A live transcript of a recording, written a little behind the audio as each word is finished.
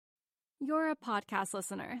You're a podcast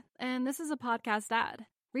listener, and this is a podcast ad.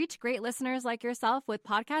 Reach great listeners like yourself with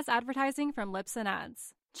podcast advertising from Libsyn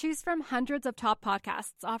Ads. Choose from hundreds of top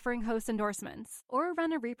podcasts offering host endorsements, or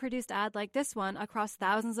run a reproduced ad like this one across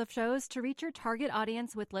thousands of shows to reach your target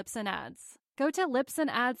audience with Libsyn Ads. Go to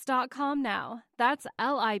libsynads.com now. That's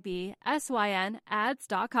LIBSYN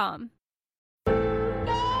ads.com.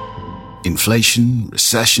 Inflation,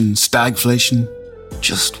 recession, stagflation.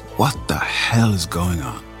 Just what the hell is going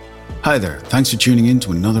on? Hi there, thanks for tuning in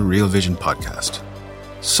to another Real Vision podcast.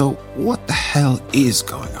 So, what the hell is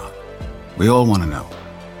going on? We all want to know.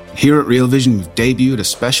 Here at Real Vision, we've debuted a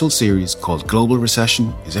special series called Global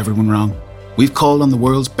Recession, Is Everyone Wrong? We've called on the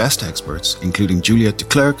world's best experts, including Juliette de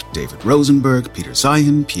Klerk, David Rosenberg, Peter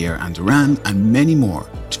Zeihan, Pierre Andoran, and many more,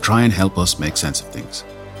 to try and help us make sense of things.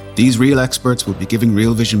 These real experts will be giving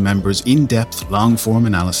Real Vision members in-depth, long-form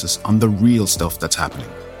analysis on the real stuff that's happening.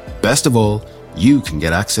 Best of all, you can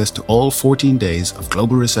get access to all 14 days of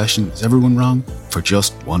Global Recession, Is Everyone Wrong? For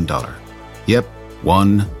just $1. Yep,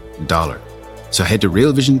 $1. So head to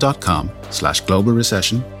realvision.com/global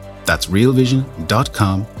recession. That's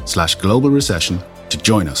realvision.com/global recession to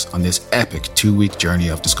join us on this epic 2-week journey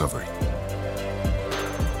of discovery.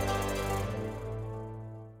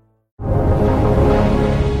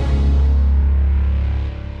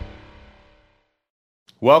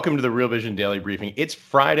 Welcome to the Real Vision Daily Briefing. It's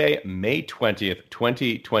Friday, May 20th,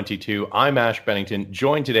 2022. I'm Ash Bennington,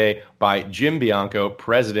 joined today by Jim Bianco,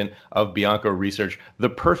 president of Bianco Research,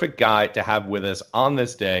 the perfect guy to have with us on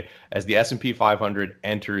this day as the S&P 500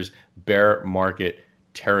 enters bear market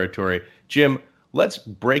territory. Jim, let's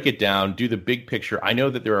break it down, do the big picture. I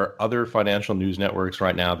know that there are other financial news networks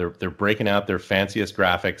right now. They're breaking out their fanciest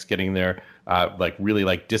graphics, getting their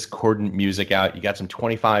really discordant music out. You got some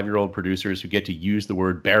 25-year-old producers who get to use the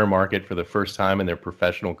word bear market for the first time in their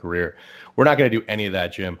professional career. We're not going to do any of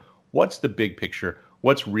that, Jim. What's the big picture?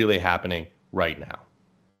 What's really happening right now?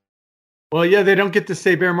 Well, yeah, they don't get to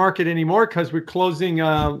say bear market anymore because we're closing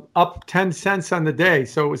up 10 cents on the day.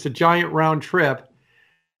 So it was a giant round trip.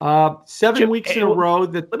 7 Jim, weeks in a row.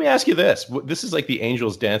 Let me ask you this. This is like the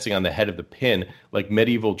angels dancing on the head of the pin, like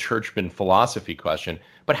medieval churchman philosophy question.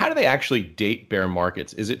 But how do they actually date bear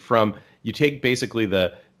markets? Is it from, you take basically I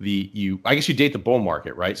guess you date the bull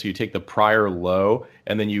market, right? So you take the prior low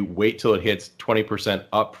and then you wait till it hits 20%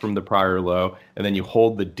 up from the prior low, and then you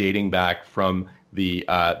hold the dating back from the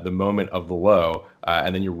moment of the low,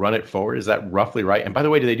 and then you run it forward. Is that roughly right? And by the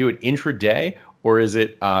way, do they do it intraday or is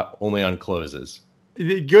it only on closes?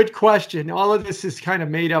 Good question. All of this is kind of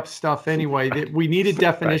made up stuff anyway. That we needed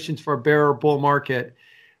definitions for a bear or bull market,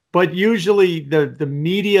 but usually the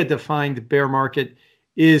media defined bear market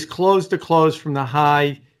is close to close from the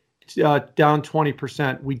high down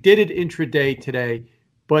 20%. We did it intraday today,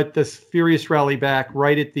 but the furious rally back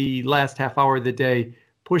right at the last half hour of the day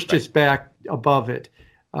pushed us back above it.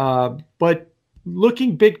 But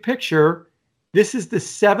looking big picture, this is the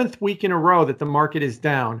 7th week in a row that the market is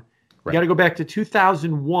down. You got to go back to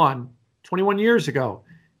 2001, 21 years ago,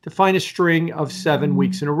 to find a string of 7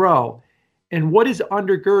 weeks in a row. And what has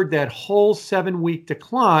undergirded that whole 7-week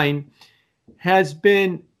decline has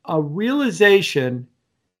been a realization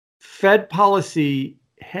Fed policy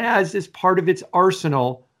has as part of its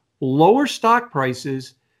arsenal lower stock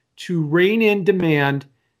prices to rein in demand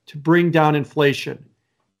to bring down inflation.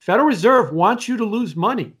 Federal Reserve wants you to lose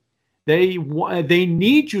money. They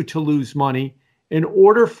need you to lose money in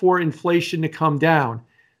order for inflation to come down.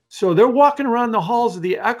 So they're walking around the halls of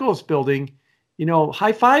the Eccles building,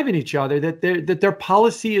 high-fiving each other that their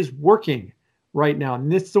policy is working right now.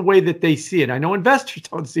 And that's the way that they see it. I know investors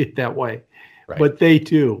don't see it that way, but they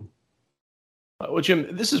do. Well,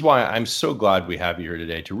 Jim, this is why I'm so glad we have you here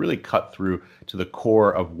today to really cut through to the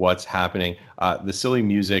core of what's happening. The silly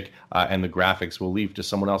music and the graphics we'll leave to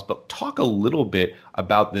someone else, but talk a little bit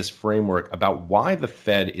about this framework, about why the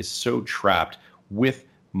Fed is so trapped with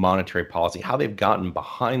monetary policy, how they've gotten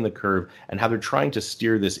behind the curve, and how they're trying to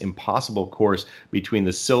steer this impossible course between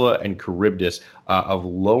the Scylla and Charybdis of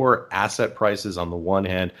lower asset prices on the one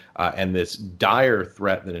hand, and this dire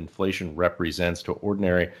threat that inflation represents to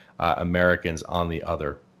ordinary Americans on the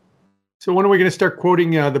other. So when are we going to start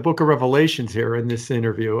quoting the Book of Revelations here in this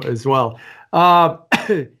interview as well?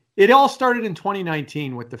 It all started in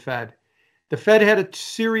 2019 with the Fed. The Fed had a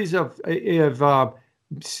series of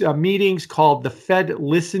meetings called the Fed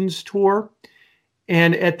Listens Tour.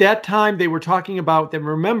 And at that time, they were talking about them.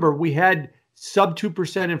 Remember, we had sub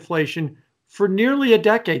 2% inflation for nearly a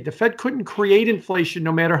decade. The Fed couldn't create inflation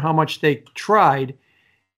no matter how much they tried.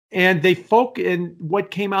 And and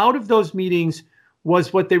what came out of those meetings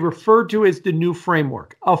was what they referred to as the new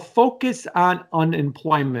framework, a focus on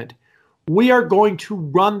unemployment, we are going to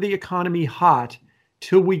run the economy hot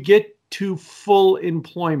till we get to full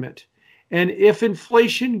employment. And if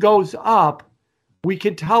inflation goes up, we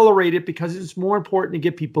can tolerate it because it's more important to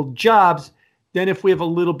get people jobs than if we have a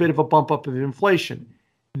little bit of a bump up of inflation.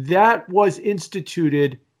 That was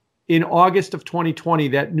instituted in August of 2020,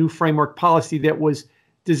 that new framework policy that was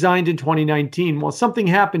designed in 2019. Well, something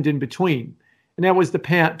happened in between, and that was the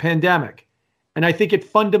pandemic. And I think it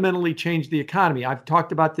fundamentally changed the economy. I've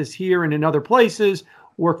talked about this here and in other places,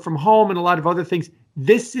 work from home and a lot of other things.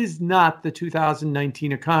 This is not the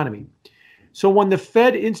 2019 economy. So when the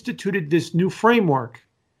Fed instituted this new framework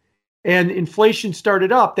and inflation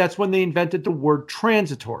started up, that's when they invented the word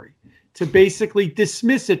transitory to basically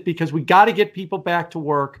dismiss it because we got to get people back to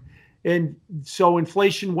work. And so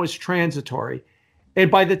inflation was transitory. And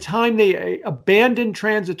by the time they abandoned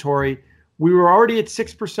transitory, we were already at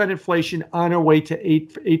 6% inflation on our way to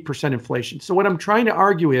 8% inflation. So what I'm trying to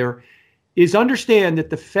argue here is understand that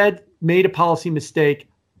the Fed made a policy mistake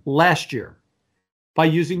last year by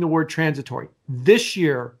using the word transitory. This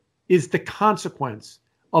year is the consequence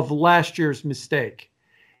of last year's mistake.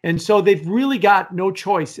 And so they've really got no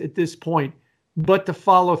choice at this point but to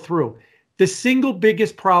follow through. The single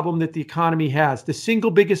biggest problem that the economy has, the single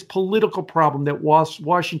biggest political problem that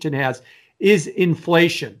Washington has is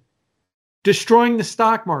inflation. Destroying the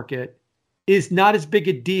stock market is not as big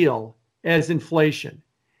a deal as inflation.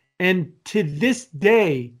 And to this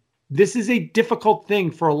day, this is a difficult thing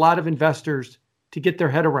for a lot of investors to get their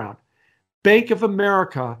head around. Bank of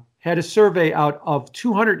America had a survey out of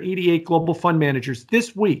 288 global fund managers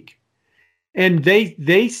this week. And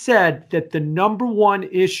they said that the number one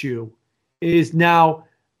issue is now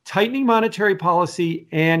tightening monetary policy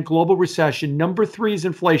and global recession. Number three is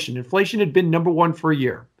inflation. Inflation had been number one for a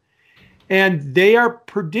year. And they are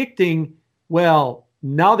predicting, well,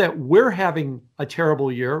 now that we're having a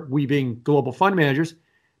terrible year, we being global fund managers,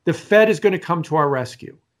 the Fed is going to come to our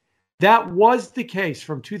rescue. That was the case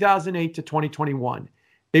from 2008 to 2021.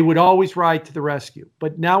 They would always ride to the rescue.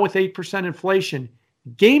 But now with 8% inflation,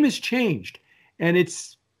 the game has changed. And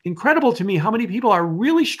it's incredible to me how many people are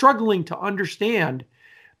really struggling to understand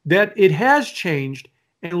that it has changed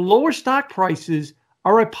and lower stock prices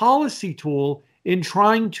are a policy tool in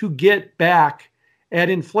trying to get back at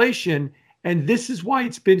inflation. And this is why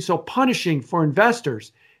it's been so punishing for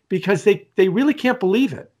investors, because they really can't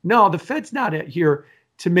believe it. No, the Fed's not here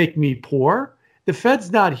to make me poor. The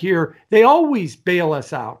Fed's not here. They always bail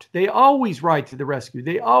us out. They always ride to the rescue.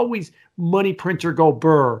 They always money printer go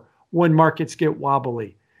burr when markets get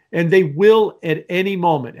wobbly. And they will at any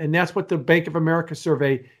moment. And that's what the Bank of America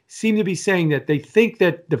survey seemed to be saying, that they think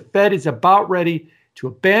that the Fed is about ready to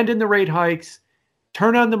abandon the rate hikes,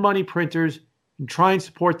 turn on the money printers, and try and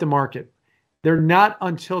support the market. They're not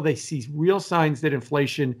until they see real signs that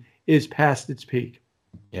inflation is past its peak.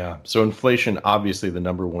 Yeah. So inflation, obviously the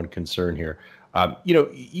number one concern here.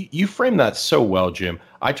 You framed that so well, Jim.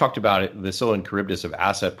 I talked about it, the Scylla and Charybdis of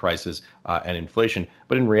asset prices and inflation,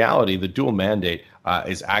 but in reality, the dual mandate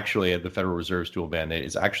is actually, the Federal Reserve's dual mandate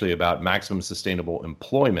is actually about maximum sustainable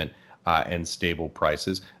employment and stable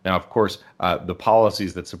prices. Now, of course, the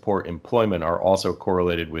policies that support employment are also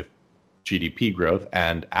correlated with GDP growth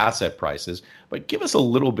and asset prices. But give us a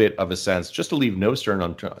little bit of a sense, just to leave no stone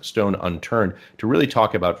unturned, to really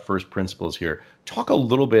talk about first principles here. Talk a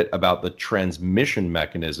little bit about the transmission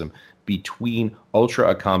mechanism between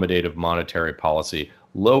ultra accommodative monetary policy,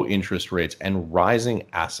 low interest rates, and rising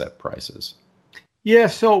asset prices. Yeah,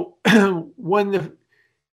 so when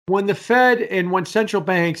the Fed and when central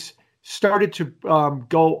banks started to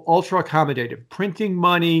go ultra accommodative, printing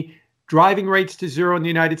money, driving rates to zero in the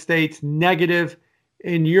United States, negative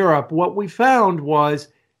in Europe, what we found was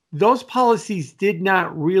those policies did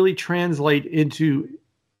not really translate into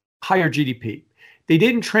higher GDP. They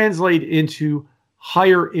didn't translate into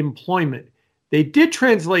higher employment. They did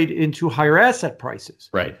translate into higher asset prices.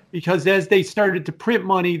 Right. Because as they started to print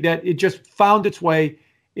money, that it just found its way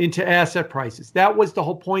into asset prices. That was the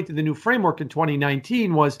whole point of the new framework in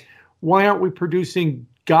 2019 was, why aren't we producing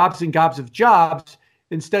gobs and gobs of jobs?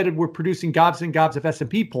 Instead, we're producing gobs and gobs of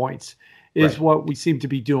S&P points is right. What we seem to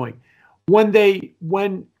be doing.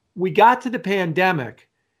 When we got to the pandemic,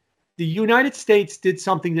 the United States did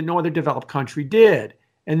something that no other developed country did.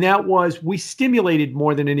 And that was we stimulated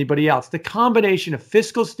more than anybody else. The combination of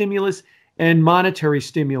fiscal stimulus and monetary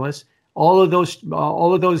stimulus, all of those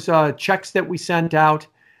checks that we sent out,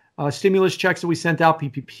 stimulus checks that we sent out,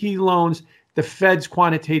 PPP loans, the Fed's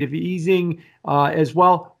quantitative easing as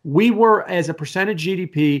well. We were, as a percentage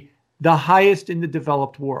GDP, the highest in the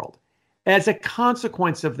developed world. As a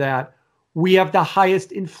consequence of that, we have the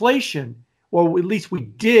highest inflation. or at least we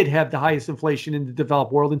did have the highest inflation in the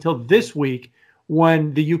developed world until this week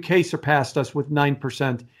when the UK surpassed us with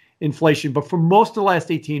 9% inflation. But for most of the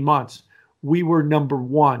last 18 months, we were number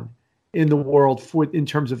one in the world in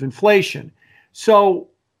terms of inflation. So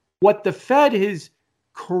what the Fed is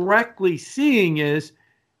correctly seeing is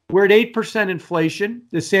we're at 8% inflation.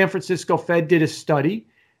 The San Francisco Fed did a study.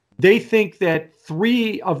 They think that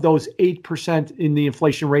 3 of those 8% in the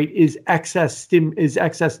inflation rate is excess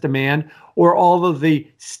demand, or all of the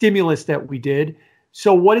stimulus that we did.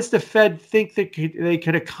 So what does the Fed think that they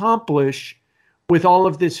could accomplish with all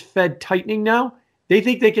of this Fed tightening now? They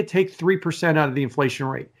think they could take 3% out of the inflation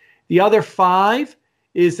rate. The other 5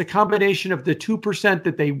 is the combination of the 2%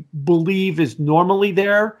 that they believe is normally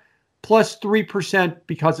there, plus 3%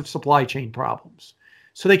 because of supply chain problems.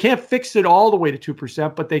 So they can't fix it all the way to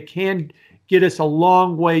 2%, but they can get us a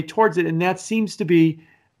long way towards it. And that seems to be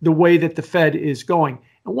the way that the Fed is going.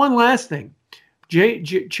 And one last thing,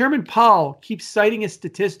 Chairman Powell keeps citing a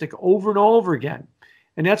statistic over and over again,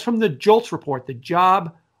 and that's from the JOLTS report, the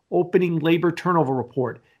Job Opening Labor Turnover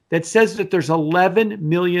Report, that says that there's 11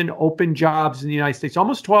 million open jobs in the United States,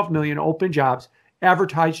 almost 12 million open jobs,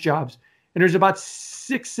 advertised jobs, and there's about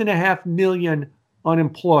 6.5 million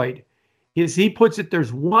unemployed. As he puts it,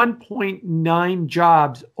 there's 1.9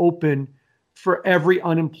 jobs open for every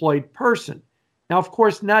unemployed person. Now, of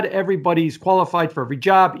course, not everybody's qualified for every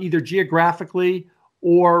job, either geographically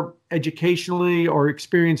or educationally or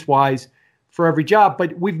experience-wise for every job,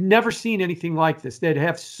 but we've never seen anything like this, that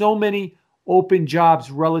have so many open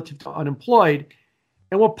jobs relative to unemployed.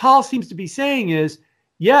 And what Powell seems to be saying is,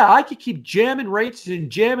 yeah, I could keep jamming rates,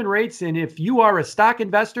 and if you are a stock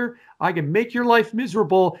investor, I can make your life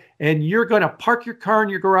miserable, and you're going to park your car in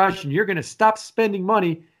your garage, and you're going to stop spending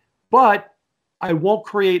money, but I won't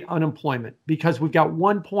create unemployment because we've got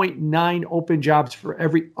 1.9 open jobs for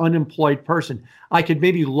every unemployed person. I could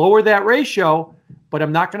maybe lower that ratio, but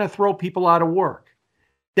I'm not going to throw people out of work.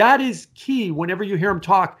 That is key whenever you hear him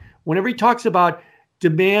talk. Whenever he talks about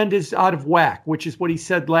demand is out of whack, which is what he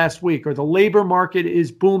said last week, or the labor market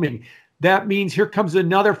is booming, that means here comes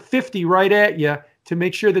another 50 right at you to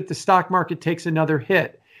make sure that the stock market takes another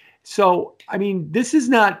hit. So, I mean, this is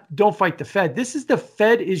not don't fight the Fed. This is the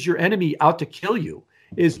Fed is your enemy out to kill you,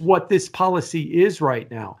 is what this policy is right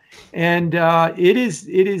now. And it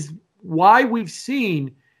is why we've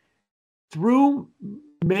seen through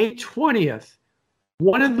May 20th,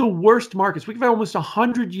 one of the worst markets. We've had almost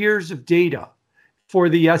 100 years of data for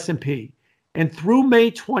the S&P. And through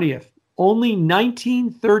May 20th, only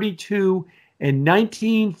 1932 and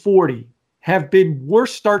 1940 have been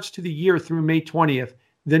worse starts to the year through May 20th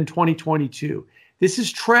than 2022. This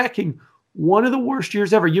is tracking one of the worst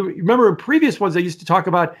years ever. You remember in previous ones, I used to talk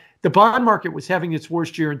about the bond market was having its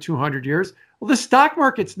worst year in 200 years. Well, the stock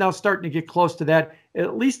market's now starting to get close to that,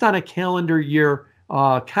 at least on a calendar year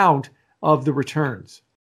count of the returns.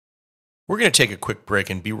 We're going to take a quick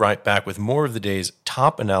break and be right back with more of the day's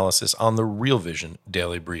top analysis on the Real Vision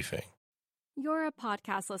Daily Briefing. You're a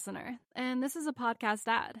podcast listener, and this is a podcast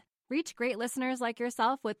ad. Reach great listeners like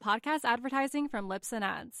yourself with podcast advertising from Libsyn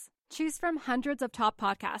Ads. Choose from hundreds of top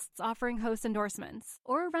podcasts offering host endorsements,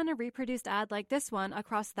 or run a reproduced ad like this one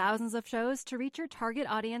across thousands of shows to reach your target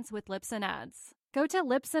audience with Libsyn Ads. Go to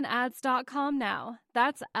libsynads.com now.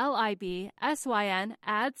 That's LIBSYN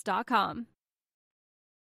ads.com.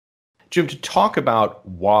 Jim, to talk about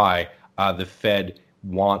why the Fed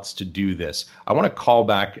wants to do this, I want to call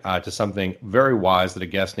back to something very wise that a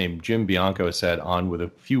guest named Jim Bianco said on with a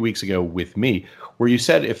few weeks ago with me, where you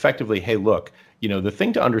said effectively, hey, look, you know, the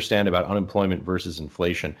thing to understand about unemployment versus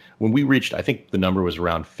inflation, when we reached, I think the number was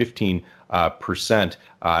around 15%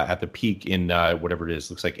 at the peak in whatever it is,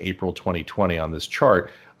 looks like April 2020 on this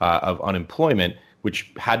chart of unemployment,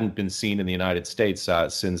 which hadn't been seen in the United States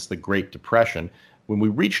since the Great Depression. When we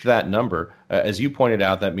reached that number, as you pointed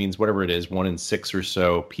out, that means whatever it is, 1 in 6 or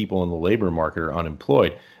so people in the labor market are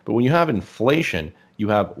unemployed. But when you have inflation, you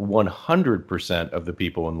have 100% of the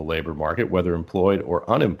people in the labor market, whether employed or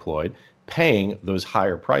unemployed, paying those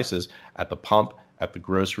higher prices at the pump, at the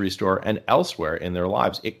grocery store, and elsewhere in their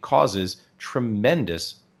lives. It causes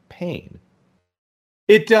tremendous pain.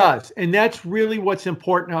 It does. And that's really what's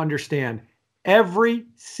important to understand. Every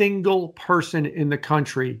single person in the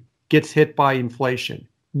country gets hit by inflation.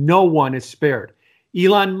 No one is spared.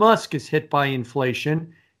 Elon Musk is hit by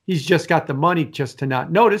inflation. He's just got the money just to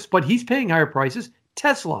not notice, but he's paying higher prices.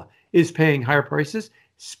 Tesla is paying higher prices.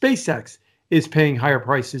 SpaceX is paying higher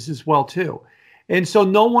prices as well, too. And so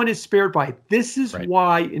no one is spared by it. This is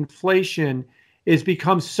why inflation has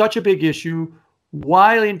become such a big issue.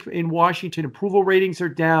 While in Washington, approval ratings are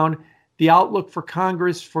down, The outlook for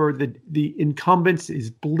Congress, for the incumbents,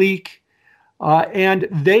 is bleak. And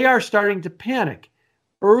they are starting to panic.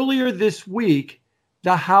 Earlier this week,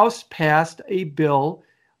 the House passed a bill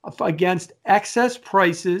against excess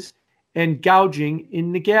prices and gouging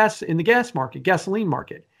in the gas market, gasoline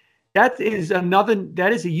market. That is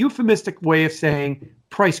a euphemistic way of saying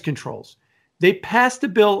price controls. They passed a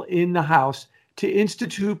bill in the House to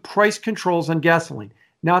institute price controls on gasoline.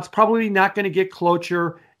 Now, it's probably not going to get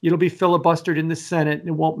cloture. It'll be filibustered in the Senate and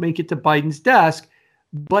it won't make it to Biden's desk,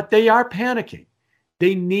 but they are panicking.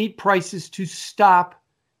 They need prices to stop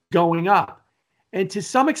going up. And to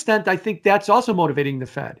some extent, I think that's also motivating the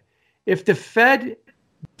Fed. If the Fed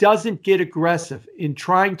doesn't get aggressive in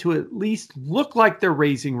trying to at least look like they're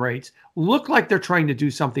raising rates, look like they're trying to do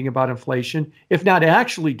something about inflation, if not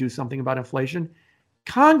actually do something about inflation,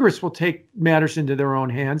 Congress will take matters into their own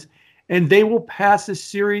hands and they will pass a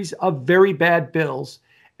series of very bad bills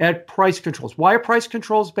at price controls. Why are price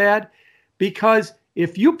controls bad? Because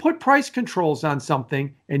if you put price controls on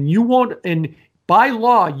something and by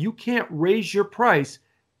law, you can't raise your price,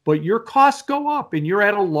 but your costs go up and you're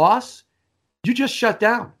at a loss, you just shut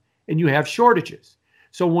down and you have shortages.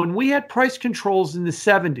 So when we had price controls in the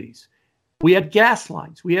 70s, we had gas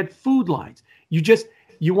lines, we had food lines.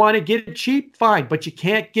 You want to get it cheap, fine, but you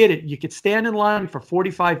can't get it. You could stand in line for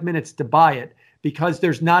 45 minutes to buy it because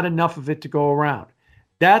there's not enough of it to go around.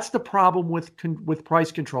 That's the problem with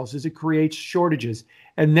price controls, is it creates shortages,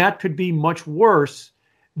 and that could be much worse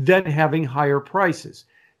than having higher prices.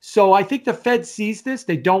 So I think the Fed sees this.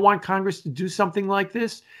 They don't want Congress to do something like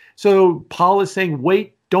this. So Powell is saying,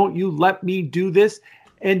 wait, don't you let me do this.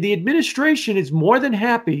 And the administration is more than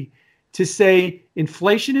happy to say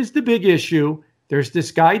inflation is the big issue. There's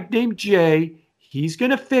this guy named Jay. He's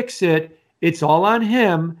going to fix it. It's all on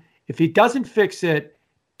him. If he doesn't fix it,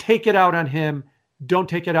 take it out on him. Don't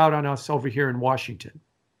take it out on us over here in Washington.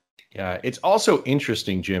 Yeah, it's also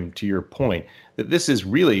interesting, Jim, to your point, that this is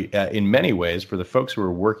really, in many ways, for the folks who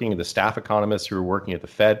are working, the staff economists who are working at the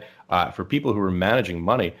Fed, for people who are managing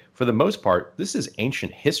money, for the most part, this is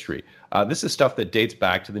ancient history. This is stuff that dates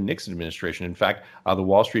back to the Nixon administration. In fact, the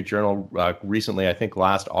Wall Street Journal recently, I think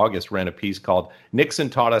last August, ran a piece called "Nixon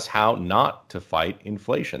Taught Us How Not to Fight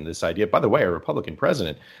Inflation." This idea, by the way, a Republican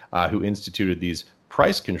president who instituted these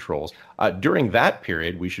price controls. During that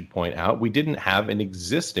period, we should point out, we didn't have an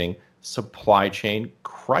existing supply chain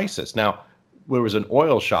crisis. Now, there was an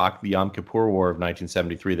oil shock, the Yom Kippur War of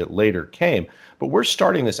 1973, that later came, but we're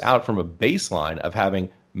starting this out from a baseline of having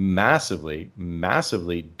massively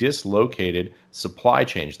dislocated supply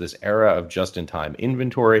chains, this era of just-in-time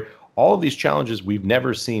inventory, all of these challenges we've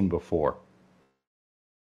never seen before.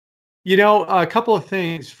 You know, a couple of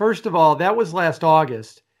things. First of all, that was last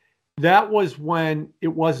August. That was when it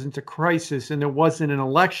wasn't a crisis and there wasn't an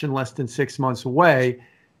election less than 6 months away,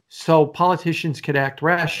 so politicians could act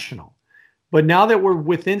rational. But now that we're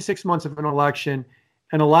within 6 months of an election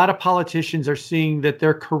and a lot of politicians are seeing that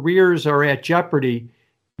their careers are at jeopardy,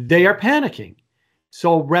 they are panicking.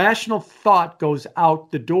 So rational thought goes out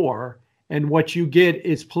the door, and what you get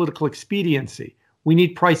is political expediency. We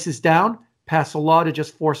need prices down, pass a law to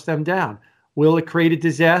just force them down. Will it create a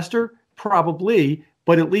disaster? Probably.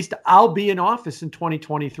 But at least I'll be in office in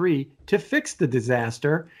 2023 to fix the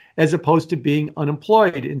disaster, as opposed to being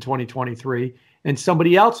unemployed in 2023, and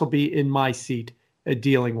somebody else will be in my seat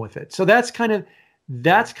dealing with it. So that's kind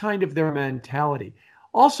of their mentality.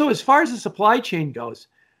 Also, as far as the supply chain goes,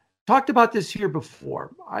 talked about this here before.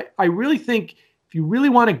 I really think if you really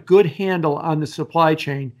want a good handle on the supply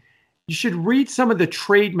chain, you should read some of the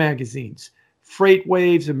trade magazines,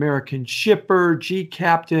 FreightWaves, American Shipper,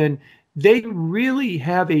 G-Captain. They really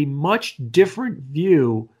have a much different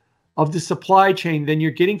view of the supply chain than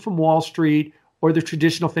you're getting from Wall Street or the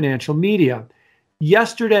traditional financial media.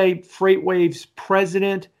 Yesterday, FreightWaves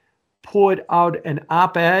president put out an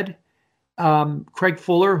op-ed. Craig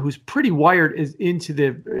Fuller, who's pretty wired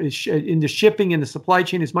into shipping and the supply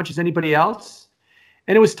chain as much as anybody else.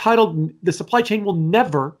 And it was titled, "The Supply Chain Will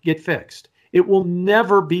Never Get Fixed. It will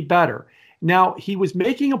never be better." Now, he was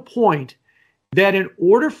making a point that in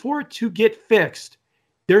order for it to get fixed,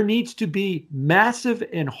 there needs to be massive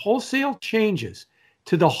and wholesale changes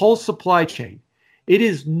to the whole supply chain. It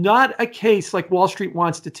is not a case like Wall Street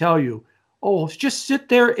wants to tell you, oh, just sit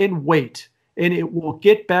there and wait, and it will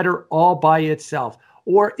get better all by itself.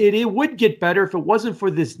 Or it would get better if it wasn't for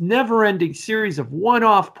this never-ending series of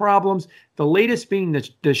one-off problems, the latest being the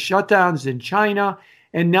shutdowns in China.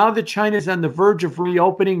 And now that China's on the verge of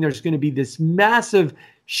reopening, there's going to be this massive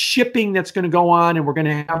shipping that's going to go on, and we're going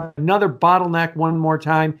to have another bottleneck one more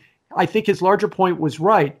time. I think his larger point was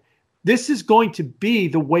right. This is going to be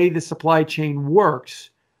the way the supply chain works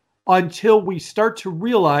until we start to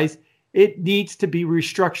realize it needs to be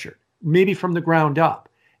restructured, maybe from the ground up,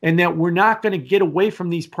 and that we're not going to get away from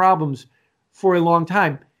these problems for a long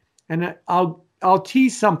time. And I'll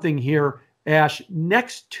tease something here, Ash.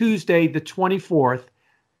 Next Tuesday, the 24th,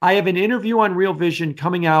 I have an interview on Real Vision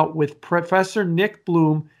coming out with Professor Nick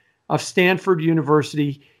Bloom of Stanford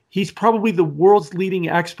University. He's probably the world's leading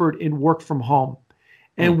expert in work from home.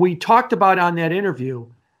 And we talked about on that interview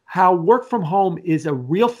how work from home is a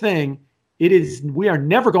real thing. We are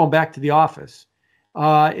never going back to the office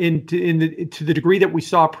to the degree that we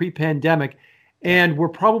saw pre-pandemic. And we're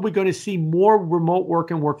probably going to see more remote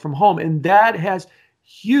work and work from home. And that has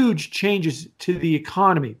huge changes to the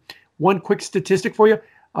economy. One quick statistic for you.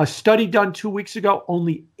 A study done 2 weeks ago,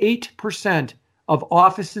 only 8% of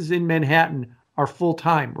offices in Manhattan are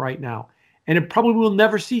full-time right now. And it probably will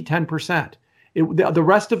never see 10%. The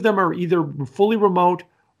rest of them are either fully remote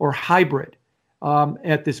or hybrid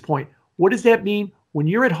at this point. What does that mean? When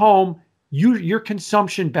you're at home, your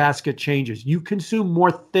consumption basket changes. You consume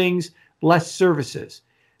more things, less services.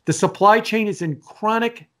 The supply chain is in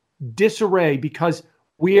chronic disarray because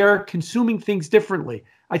we are consuming things differently.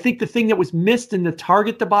 I think the thing that was missed in the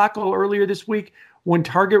Target debacle earlier this week, when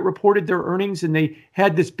Target reported their earnings and they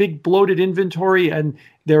had this big bloated inventory and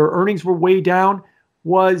their earnings were way down,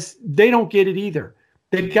 was they don't get it either.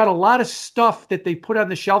 They've got a lot of stuff that they put on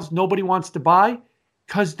the shelves nobody wants to buy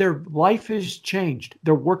because their life has changed.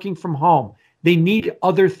 They're working from home. They need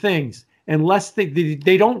other things. Unless they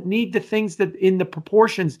don't need the things that in the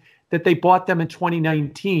proportions that they bought them in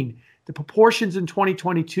 2019. The proportions in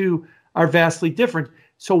 2022 are vastly different.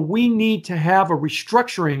 So we need to have a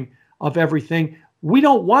restructuring of everything. We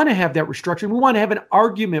don't want to have that restructuring. We want to have an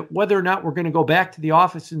argument whether or not we're going to go back to the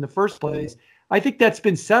office in the first place. I think that's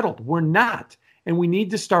been settled. We're not. And we need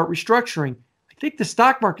to start restructuring. I think the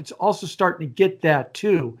stock market's also starting to get that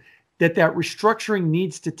too, that restructuring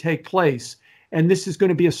needs to take place. And this is going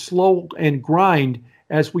to be a slow and grind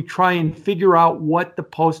as we try and figure out what the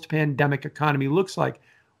post-pandemic economy looks like.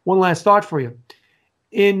 One last thought for you.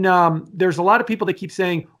 There's a lot of people that keep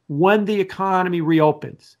saying when the economy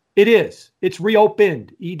reopens. It is. It's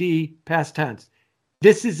reopened, ED, past tense.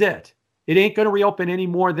 This is it. It ain't going to reopen any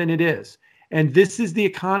more than it is. And this is the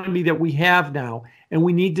economy that we have now. And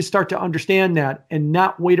we need to start to understand that and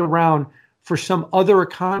not wait around for some other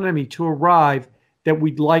economy to arrive that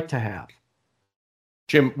we'd like to have.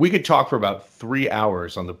 Jim, we could talk for about 3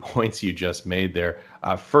 hours on the points you just made there.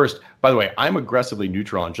 First, by the way, I'm aggressively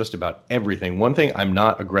neutral on just about everything. One thing I'm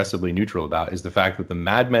not aggressively neutral about is the fact that the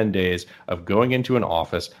Mad Men days of going into an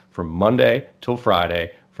office from Monday till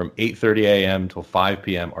Friday, from 8:30 a.m. till 5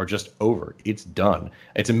 p.m. are just over. It's done.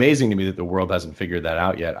 It's amazing to me that the world hasn't figured that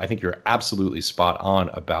out yet. I think you're absolutely spot on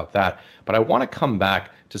about that. But I want to come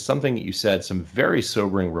back to something that you said, some very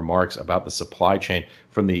sobering remarks about the supply chain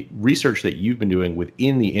from the research that you've been doing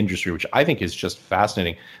within the industry, which I think is just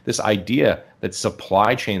fascinating. This idea that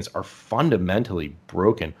supply chains are fundamentally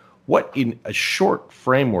broken. What, in a short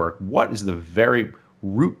framework, what is the very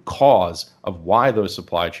root cause of why those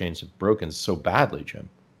supply chains have broken so badly, Jim?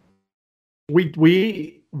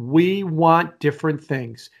 We want different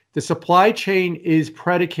things. The supply chain is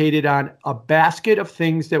predicated on a basket of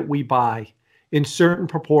things that we buy in certain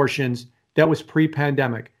proportions that was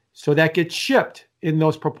pre-pandemic. So that gets shipped in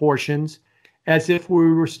those proportions as if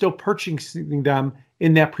we were still purchasing them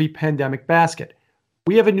in that pre-pandemic basket.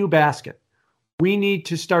 We have a new basket. We need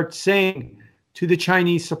to start saying to the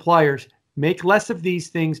Chinese suppliers, make less of these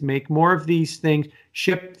things, make more of these things,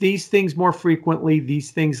 ship these things more frequently,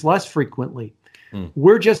 these things less frequently.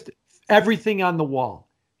 We're just everything on the wall.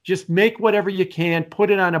 Just make whatever you can, put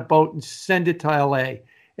it on a boat and send it to LA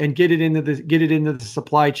and get it into the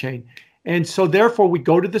supply chain. And so therefore we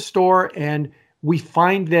go to the store and we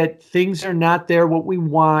find that things are not there what we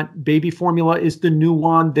want. Baby formula is the new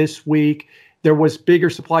one this week. There was bigger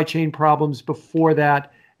supply chain problems before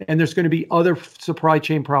that. And there's going to be other supply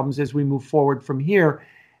chain problems as we move forward from here.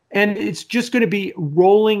 And it's just going to be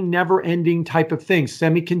rolling, never-ending type of things.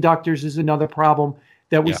 Semiconductors is another problem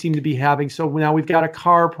that we seem to be having. So now we've got a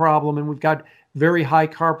car problem and we've got very high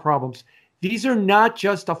car problems. These are not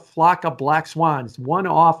just a flock of black swans,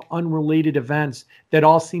 one-off unrelated events that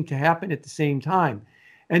all seem to happen at the same time.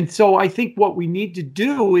 And so I think what we need to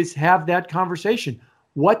do is have that conversation.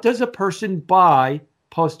 What does a person buy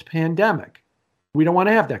post-pandemic? We don't want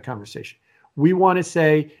to have that conversation. We want to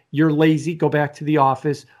say, you're lazy, go back to the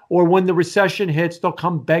office. Or when the recession hits, they'll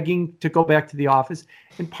come begging to go back to the office.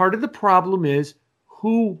 And part of the problem is,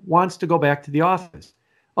 who wants to go back to the office?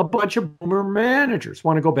 a bunch of boomer managers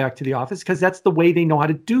want to go back to the office because that's the way they know how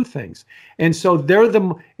to do things. And so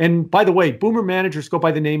and by the way, boomer managers go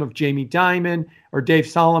by the name of Jamie Dimon or Dave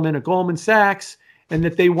Solomon at Goldman Sachs, and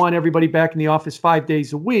that they want everybody back in the office 5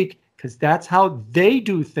 days a week because that's how they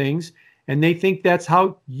do things. And they think that's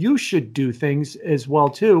how you should do things as well,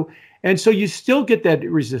 too. And so you still get that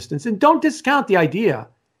resistance. And don't discount the idea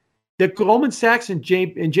that Goldman Sachs and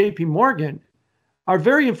JP Morgan are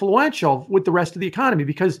very influential with the rest of the economy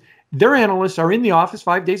because their analysts are in the office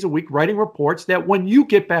 5 days a week writing reports that when you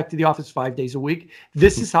get back to the office 5 days a week,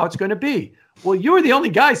 this is how it's going to be. Well, you're the only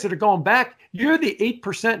guys that are going back. You're the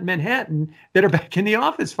 8% in Manhattan that are back in the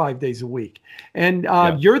office 5 days a week. And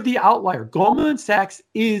you're the outlier. Goldman Sachs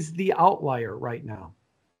is the outlier right now.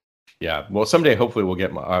 Yeah, well, someday, hopefully, we'll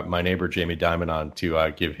get my neighbor, Jamie Dimon, on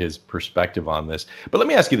to give his perspective on this. But let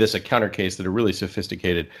me ask you this, a counter case that a really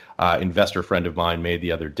sophisticated investor friend of mine made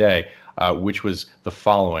the other day, which was the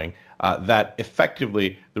following, that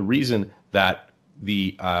effectively the reason that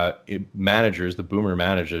the managers, the boomer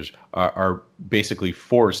managers, are basically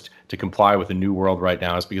forced to comply with the new world right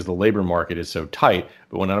now is because the labor market is so tight.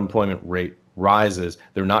 But when unemployment rate rises,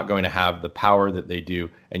 they're not going to have the power that they do,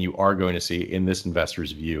 and you are going to see, in this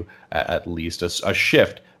investor's view, at least, a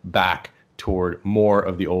shift back toward more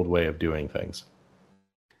of the old way of doing things.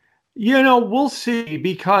 We'll see,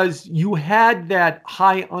 because you had that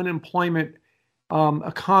high unemployment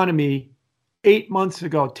economy 8 months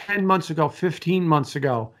ago, 10 months ago, 15 months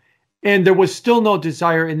ago, and there was still no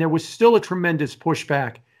desire, and there was still a tremendous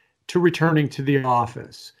pushback to returning to the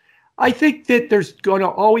office. I think that there's going to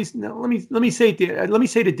always, let me say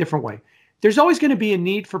it a different way. There's always going to be a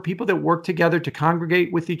need for people that work together to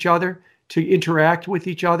congregate with each other, to interact with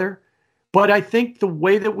each other. But I think the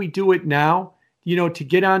way that we do it now, to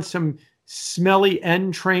get on some smelly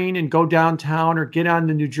N train and go downtown, or get on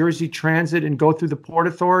the New Jersey Transit and go through the Port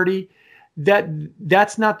Authority,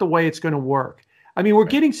 that's not the way it's going to work. I mean, we're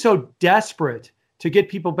getting so desperate to get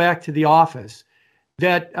people back to the office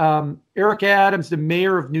that Eric Adams, the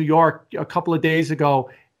mayor of New York, a couple of days ago,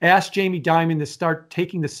 asked Jamie Dimon to start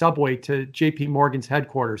taking the subway to JP Morgan's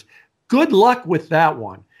headquarters. Good luck with that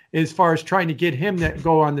one, as far as trying to get him to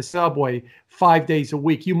go on the subway 5 days a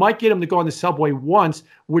week. You might get him to go on the subway once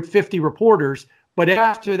with 50 reporters, but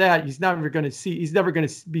after that, he's never going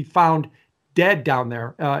to be found dead down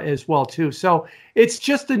there as well, too. So it's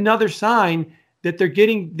just another sign that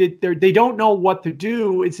they don't know what to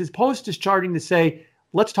do. It's as opposed to starting to say,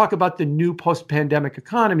 let's talk about the new post-pandemic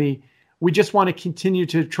economy. We just want to continue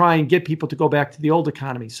to try and get people to go back to the old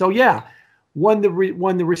economy. So yeah, when the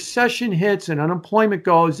recession hits and unemployment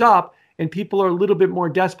goes up and people are a little bit more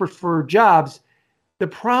desperate for jobs, the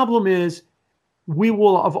problem is we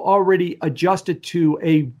will have already adjusted to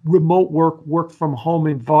a remote work from home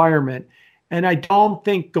environment. And I don't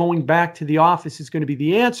think going back to the office is going to be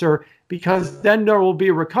the answer, because then there will be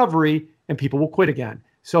a recovery and people will quit again.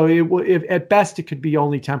 So at best, it could be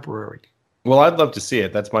only temporary. Well, I'd love to see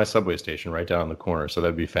it. That's my subway station right down the corner, so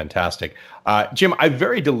that'd be fantastic. Jim, I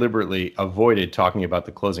very deliberately avoided talking about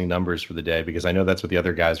the closing numbers for the day because I know that's what the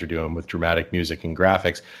other guys are doing with dramatic music and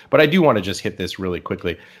graphics. But I do want to just hit this really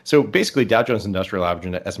quickly. So basically, Dow Jones Industrial Average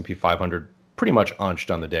and S&P 500 pretty much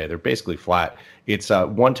unched on the day. They're basically flat. It's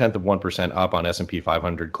 0.1% up on S&P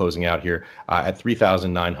 500, closing out here at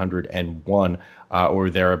 3,901 or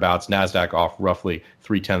thereabouts. NASDAQ off roughly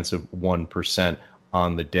 0.3%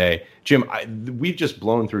 on the day. Jim, we've just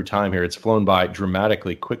blown through time here. It's flown by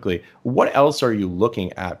dramatically quickly. What else are you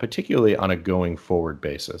looking at, particularly on a going forward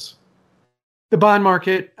basis? The bond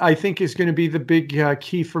market, I think, is going to be the big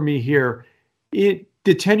key for me here. The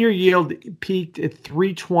 10-year yield peaked at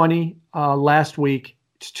 320 last week.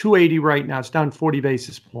 It's 280 right now. It's down 40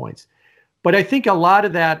 basis points. But I think a lot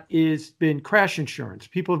of that has been crash insurance.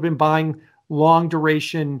 People have been buying long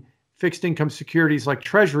duration fixed income securities like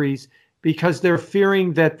treasuries because they're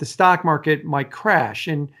fearing that the stock market might crash.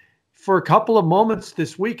 And for a couple of moments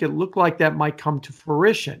this week, it looked like that might come to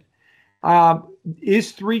fruition.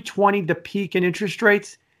 Is 320 the peak in interest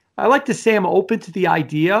rates? I like to say I'm open to the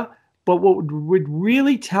idea, but what would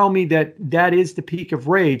really tell me that that is the peak of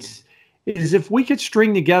rates is if we could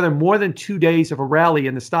string together more than 2 days of a rally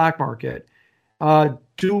in the stock market.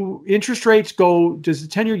 Do interest rates does the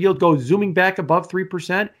 10-year yield go zooming back above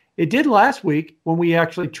 3%? It did last week when we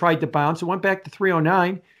actually tried to bounce. It went back to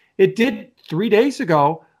 309. It did 3 days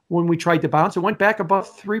ago when we tried to bounce. It went back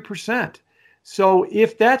above 3%. So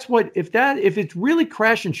if it's really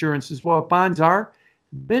crash insurance is what bonds are,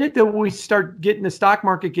 the minute that we start getting the stock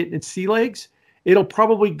market getting its sea legs, it'll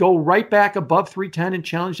probably go right back above 310 and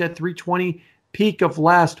challenge that 320 peak of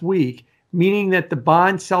last week, meaning that the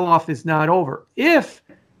bond sell-off is not over. If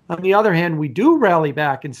On the other hand, we do rally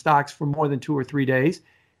back in stocks for more than 2 or 3 days,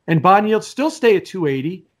 and bond yields still stay at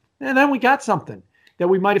 280, and then we got something that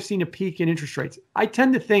we might have seen a peak in interest rates. I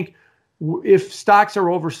tend to think if stocks are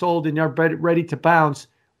oversold and are ready to bounce,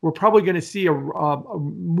 we're probably going to see a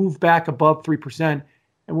move back above 3%,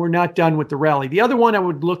 and we're not done with the rally. The other one I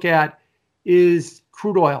would look at is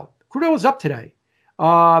crude oil. Crude oil is up today.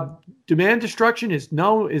 Demand destruction is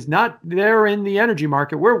not there in the energy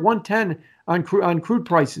market. We're at 110 on crude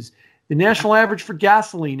prices. The national average for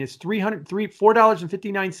gasoline is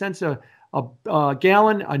 $4.59 a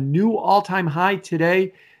gallon, a new all-time high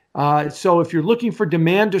today. So if you're looking for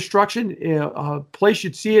demand destruction, a place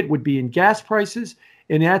you'd see it would be in gas prices,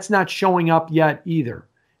 and that's not showing up yet either.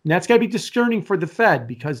 And that's got to be discerning for the Fed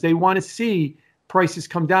because they want to see prices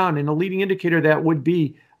come down, and a leading indicator that would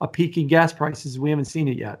be a peak in gas prices. We haven't seen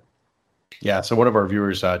it yet. Yeah, so one of our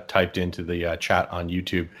viewers typed into the chat on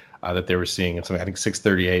YouTube that they were seeing something, I think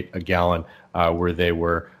 $6.38 a gallon where they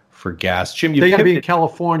were for gas. Jim, they got to be in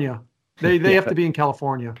California. They have to be in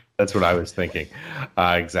California. That's what I was thinking.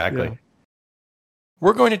 Exactly. Yeah.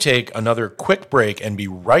 We're going to take another quick break and be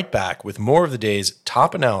right back with more of the day's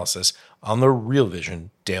top analysis on the Real Vision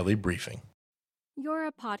Daily Briefing. You're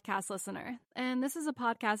a podcast listener, and this is a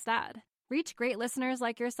podcast ad. Reach great listeners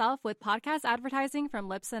like yourself with podcast advertising from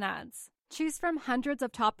Libsyn Ads. Choose from hundreds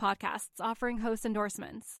of top podcasts offering host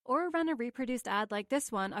endorsements, or run a reproduced ad like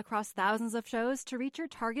this one across thousands of shows to reach your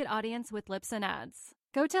target audience with Libsyn Ads.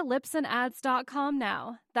 Go to libsynads.com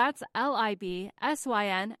now. That's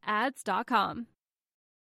LIBSYN ads.com.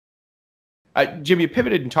 Jim, you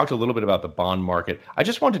pivoted and talked a little bit about the bond market. I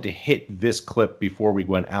just wanted to hit this clip before we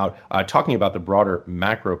went out, talking about the broader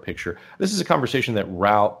macro picture. This is a conversation that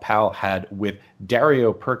Raoul Pal had with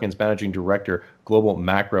Dario Perkins, Managing Director, Global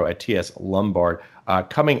Macro at TS Lombard,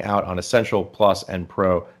 coming out on Essential Plus and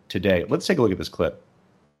Pro today. Let's take a look at this clip.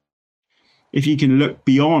 If you can look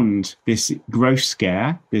beyond this growth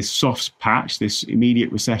scare, this soft patch, this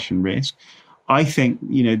immediate recession risk, I think,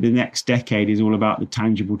 the next decade is all about the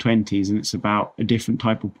tangible 20s, and it's about a different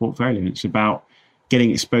type of portfolio. It's about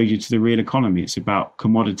getting exposure to the real economy. It's about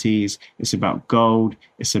commodities. It's about gold.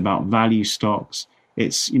 It's about value stocks.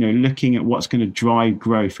 It's, looking at what's going to drive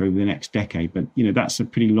growth over the next decade. But, that's a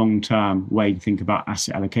pretty long-term way to think about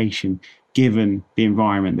asset allocation, given the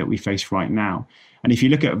environment that we face right now. And if you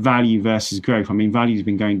look at value versus growth, value has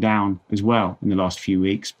been going down as well in the last few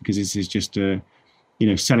weeks because this is just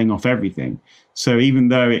selling off everything. So even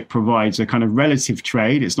though it provides a kind of relative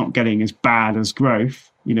trade, it's not getting as bad as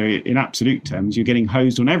growth. In absolute terms, you're getting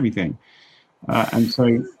hosed on everything. And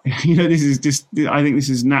so, this is just, I think this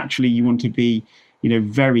is naturally, you want to be,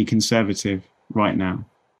 very conservative right now.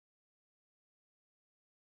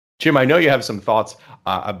 Jim, I know you have some thoughts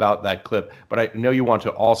about that clip, but I know you want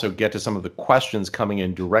to also get to some of the questions coming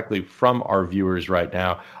in directly from our viewers right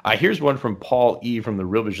now. Here's one from Paul E. from the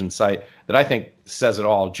Real Vision site that I think says it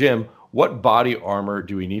all. Jim, what body armor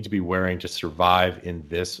do we need to be wearing to survive in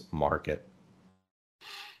this market?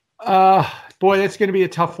 Boy, that's going to be a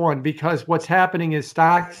tough one because what's happening is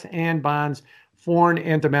stocks and bonds, foreign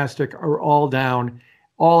and domestic, are all down.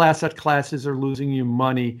 All asset classes are losing you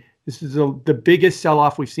money. This is the biggest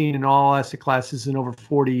sell-off we've seen in all asset classes in over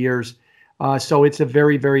 40 years. So it's a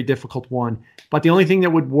very, very difficult one. But the only thing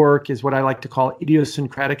that would work is what I like to call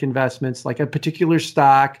idiosyncratic investments, like a particular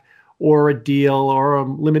stock or a deal or a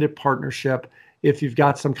limited partnership, if you've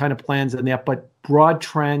got some kind of plans in that. But broad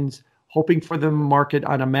trends, hoping for the market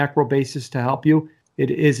on a macro basis to help you,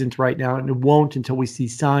 it isn't right now. And it won't until we see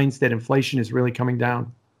signs that inflation is really coming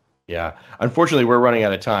down. Yeah, unfortunately, we're running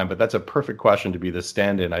out of time, but that's a perfect question to be the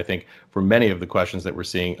stand-in, I think, for many of the questions that we're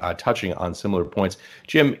seeing touching on similar points.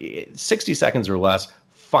 Jim, 60 seconds or less,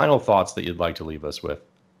 final thoughts that you'd like to leave us with.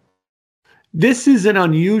 This is an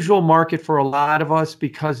unusual market for a lot of us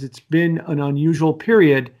because it's been an unusual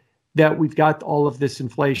period that we've got all of this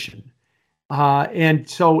inflation. And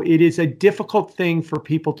so it is a difficult thing for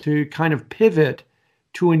people to kind of pivot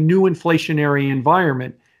to a new inflationary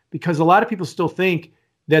environment because a lot of people still think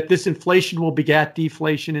that this inflation will beget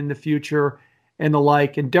deflation in the future and the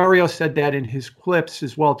like. And Dario said that in his clips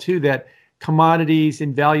as well, too, that commodities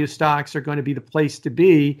and value stocks are going to be the place to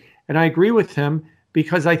be. And I agree with him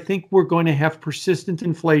because I think we're going to have persistent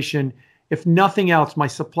inflation. If nothing else, my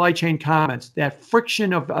supply chain comments, that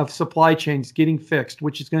friction of supply chains getting fixed,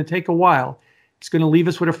 which is going to take a while, it's going to leave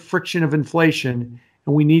us with a friction of inflation.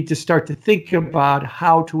 And we need to start to think about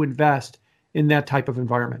how to invest in that type of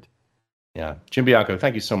environment. Yeah. Jim Bianco,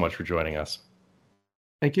 thank you so much for joining us.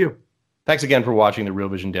 Thank you. Thanks again for watching the Real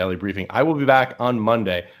Vision Daily Briefing. I will be back on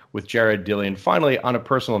Monday with Jared Dillian. Finally, on a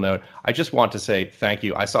personal note, I just want to say thank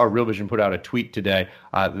you. I saw Real Vision put out a tweet today.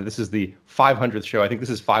 This is the 500th show. I think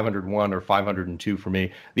this is 501 or 502 for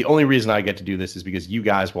me. The only reason I get to do this is because you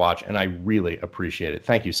guys watch, and I really appreciate it.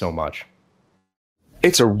 Thank you so much.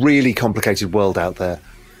 It's a really complicated world out there.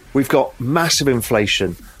 We've got massive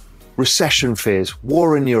inflation, recession fears,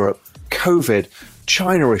 war in Europe, COVID,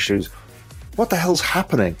 China issues. What the hell's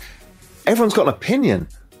happening? Everyone's got an opinion,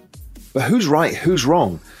 but who's right, who's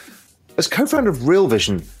wrong? As co-founder of Real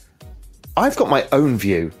Vision, I've got my own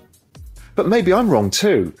view, but maybe I'm wrong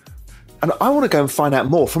too. And I want to go and find out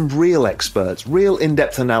more from real experts, real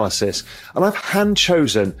in-depth analysis. And I've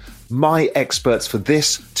hand-chosen my experts for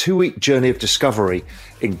this 2-week journey of discovery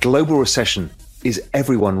in global recession. Is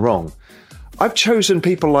everyone wrong? I've chosen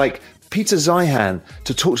people like Peter Zeihan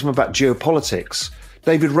to talk to them about geopolitics,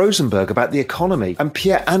 David Rosenberg about the economy, and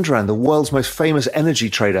Pierre Andran, the world's most famous energy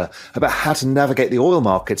trader, about how to navigate the oil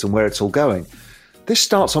markets and where it's all going. This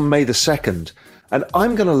starts on May the 2nd, and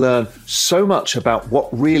I'm going to learn so much about what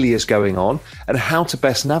really is going on and how to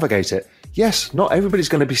best navigate it. Yes, not everybody's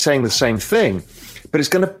going to be saying the same thing, but it's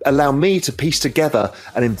going to allow me to piece together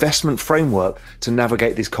an investment framework to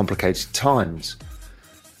navigate these complicated times.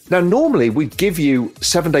 Now, normally we'd give you a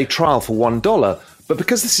 7-day trial for $1, but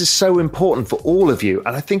because this is so important for all of you,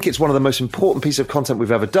 and I think it's one of the most important pieces of content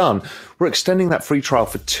we've ever done, we're extending that free trial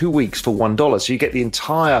for 2 weeks for $1. So you get the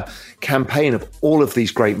entire campaign of all of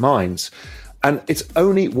these great minds. And it's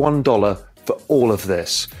only $1 for all of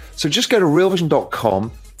this. So just go to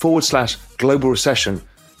realvision.com/global recession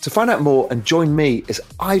to find out more and join me as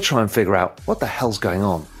I try and figure out what the hell's going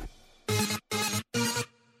on.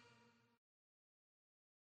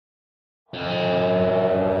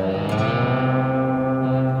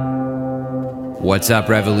 What's up,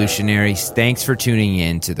 revolutionaries? Thanks for tuning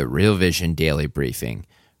in to the Real Vision Daily Briefing.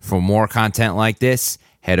 For more content like this,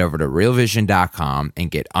 head over to realvision.com and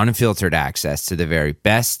get unfiltered access to the very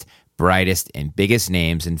best, brightest, and biggest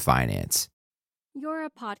names in finance. You're a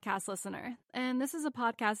podcast listener, and this is a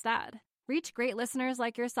podcast ad. Reach great listeners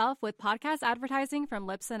like yourself with podcast advertising from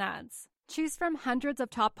Libsyn Ads. Choose from hundreds of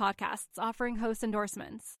top podcasts offering host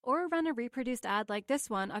endorsements, or run a reproduced ad like this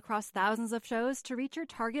one across thousands of shows to reach your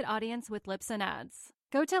target audience with Libsyn Ads.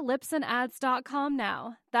 Go to libsynads.com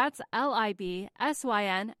now. That's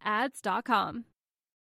LIBSYN ads.com.